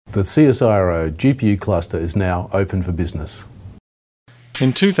The CSIRO GPU cluster is now open for business.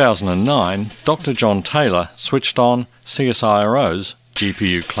 In 2009, Dr. John Taylor switched on CSIRO's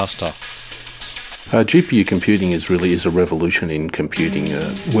GPU cluster. GPU computing is a revolution in computing.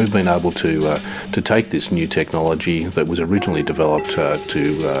 We've been able to take this new technology that was originally developed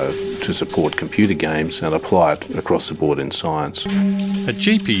to support computer games and apply it across the board in science. A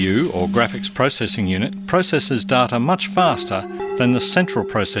GPU, or graphics processing unit, processes data much faster than the central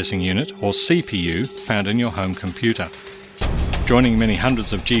processing unit, or CPU, found in your home computer. Joining many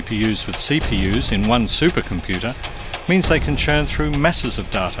hundreds of GPUs with CPUs in one supercomputer means they can churn through masses of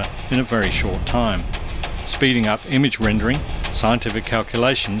data in a very short time, speeding up image rendering, scientific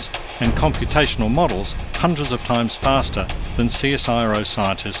calculations and computational models hundreds of times faster than CSIRO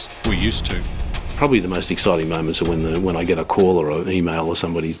scientists were used to. Probably the most exciting moments are when I get a call or an email or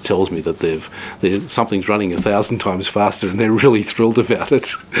somebody tells me that something's running 1,000 times faster and they're really thrilled about it.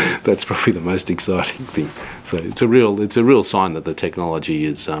 That's probably the most exciting thing. So it's a real sign that the technology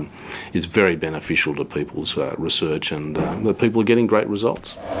is very beneficial to people's research and that people are getting great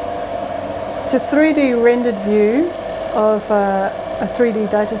results. It's a 3D rendered view of a 3D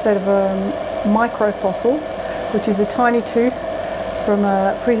data set of a microfossil, which is a tiny tooth from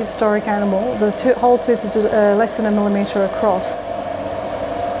a prehistoric animal. The whole tooth is less than 1 millimetre across.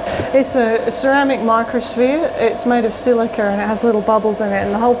 It's a ceramic microsphere. It's made of silica and it has little bubbles in it,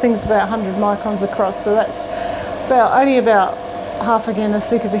 and the whole thing's about 100 microns across, so that's only about half again as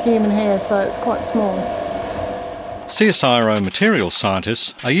thick as a human hair, so it's quite small. CSIRO materials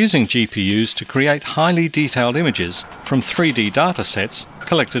scientists are using GPUs to create highly detailed images from 3D data sets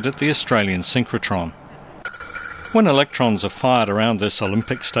collected at the Australian synchrotron. When electrons are fired around this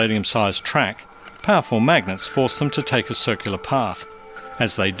Olympic stadium-sized track, powerful magnets force them to take a circular path.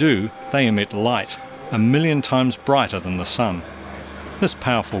 As they do, they emit light, 1 million times brighter than the sun. This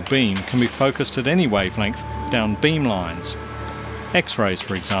powerful beam can be focused at any wavelength down beam lines. X-rays,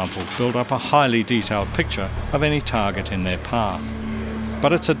 for example, build up a highly detailed picture of any target in their path.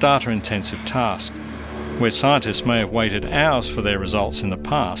 But it's a data-intensive task. Where scientists may have waited hours for their results in the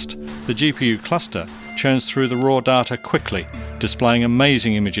past, the GPU cluster churns through the raw data quickly, displaying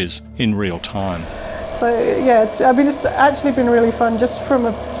amazing images in real time. So yeah, it's actually been really fun just from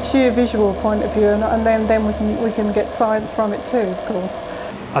a sheer visual point of view, and then we can get science from it too, of course.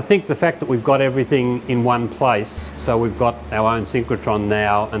 I think the fact that we've got everything in one place, so we've got our own synchrotron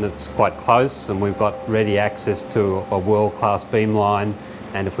now and it's quite close, and we've got ready access to a world-class beamline,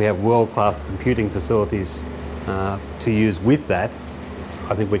 and if we have world-class computing facilities to use with that,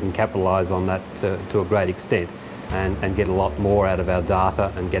 I think we can capitalise on that to a great extent and get a lot more out of our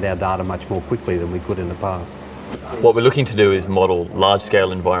data and get our data much more quickly than we could in the past. What we're looking to do is model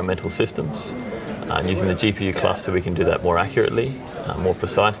large-scale environmental systems. And using the GPU cluster, we can do that more accurately, more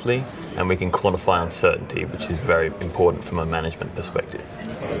precisely, and we can quantify uncertainty, which is very important from a management perspective.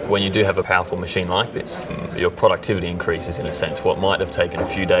 When you do have a powerful machine like this, your productivity increases in a sense. What might have taken a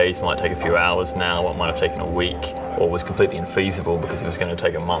few days might take a few hours now, what might have taken a week, or was completely infeasible because it was going to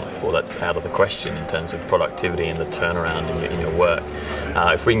take a month. Well, that's out of the question in terms of productivity and the turnaround in your work.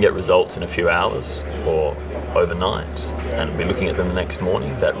 If we can get results in a few hours or overnight and be looking at them the next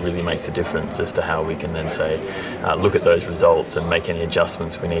morning, that really makes a difference as to how we can then say, look at those results and make any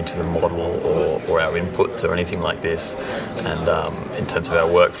adjustments we need to the model or our inputs or anything like this. And in terms of our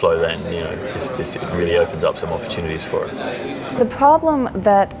workflow, then this really opens up some opportunities for us. The problem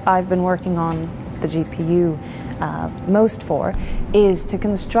that I've been working on the GPU most for is to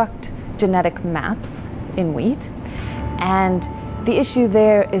construct genetic maps in wheat, and the issue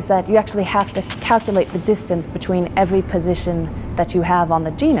there is that you actually have to calculate the distance between every position that you have on the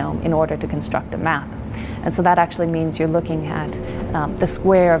genome in order to construct a map. And so that actually means you're looking at the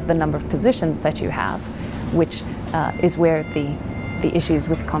square of the number of positions that you have, which is where the issues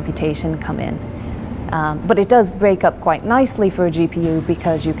with computation come in. But it does break up quite nicely for a GPU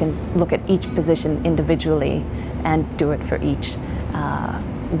because you can look at each position individually and do it for each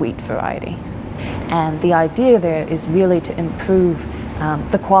wheat variety. And the idea there is really to improve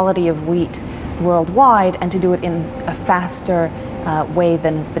the quality of wheat worldwide and to do it in a faster way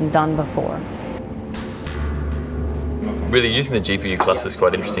than has been done before. Really using the GPU cluster is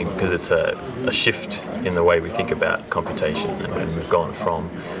quite interesting because it's a shift in the way we think about computation, and we've gone from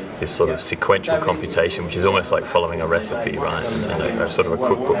this sort of sequential computation, which is almost like following a recipe, right, and a sort of a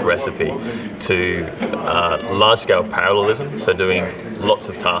cookbook recipe, to large-scale parallelism, so doing lots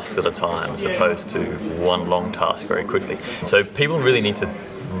of tasks at a time as opposed to one long task very quickly. So people really need to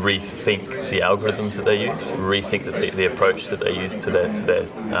rethink the algorithms that they use, rethink the approach that they use to their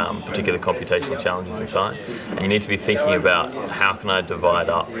particular computational challenges in science. And you need to be thinking about, how can I divide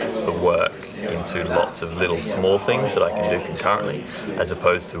up the work into lots of little small things that I can do concurrently, as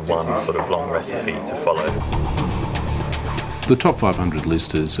opposed to one sort of long recipe to follow. The top 500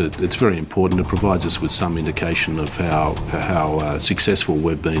 list it's very important. It provides us with some indication of how successful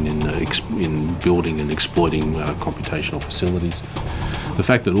we've been in building and exploiting computational facilities. The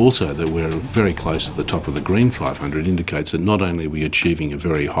fact that also that we're very close to the top of the Green 500 indicates that not only are we achieving a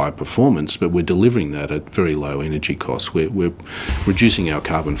very high performance, but we're delivering that at very low energy costs. We're reducing our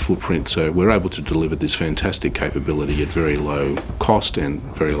carbon footprint, so we're able to deliver this fantastic capability at very low cost and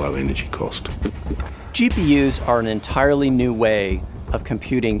very low energy cost. GPUs are an entirely new way of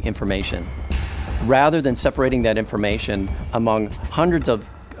computing information. Rather than separating that information among hundreds of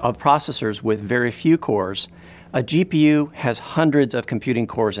processors with very few cores, a GPU has hundreds of computing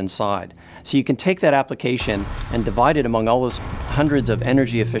cores inside. So you can take that application and divide it among all those hundreds of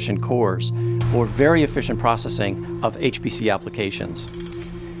energy efficient cores for very efficient processing of HPC applications.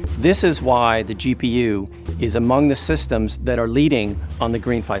 This is why the GPU is among the systems that are leading on the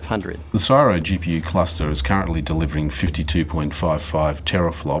Green 500. The CSIRO GPU cluster is currently delivering 52.55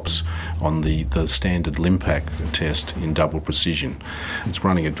 teraflops on the standard LIMPAC test in double precision. It's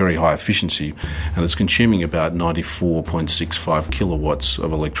running at very high efficiency, and it's consuming about 94.65 kilowatts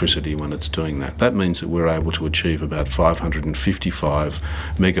of electricity when it's doing that. That means that we're able to achieve about 555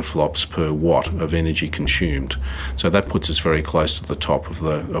 megaflops per watt of energy consumed. So that puts us very close to the top of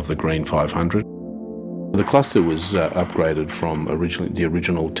the Green 500. The cluster was upgraded from the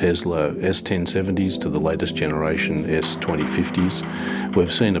original Tesla S2050s to the latest generation S2050s.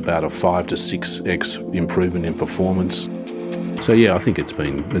 We've seen about a 5 to 6x improvement in performance. So yeah, I think it's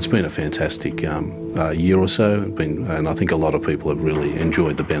been a fantastic year or so, and I think a lot of people have really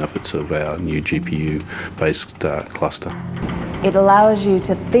enjoyed the benefits of our new GPU-based cluster. It allows you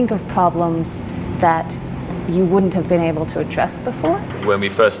to think of problems that you wouldn't have been able to address before? When we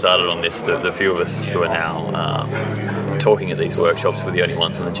first started on this, the few of us who are now talking at these workshops were the only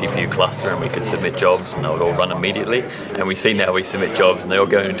ones on the GPU cluster, and we could submit jobs and they would all run immediately. And we see now we submit jobs and they all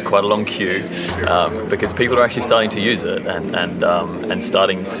go into quite a long queue because people are actually starting to use it and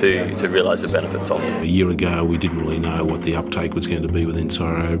starting to realise the benefits of it. A year ago we didn't really know what the uptake was going to be within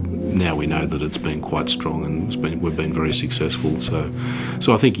CSIRO. Now we know that it's been quite strong and we've been very successful.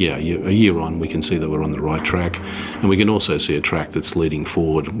 So I think, yeah, a year on we can see that we're on the right track, and we can also see a track that's leading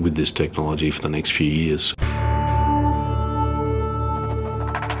forward with this technology for the next few years.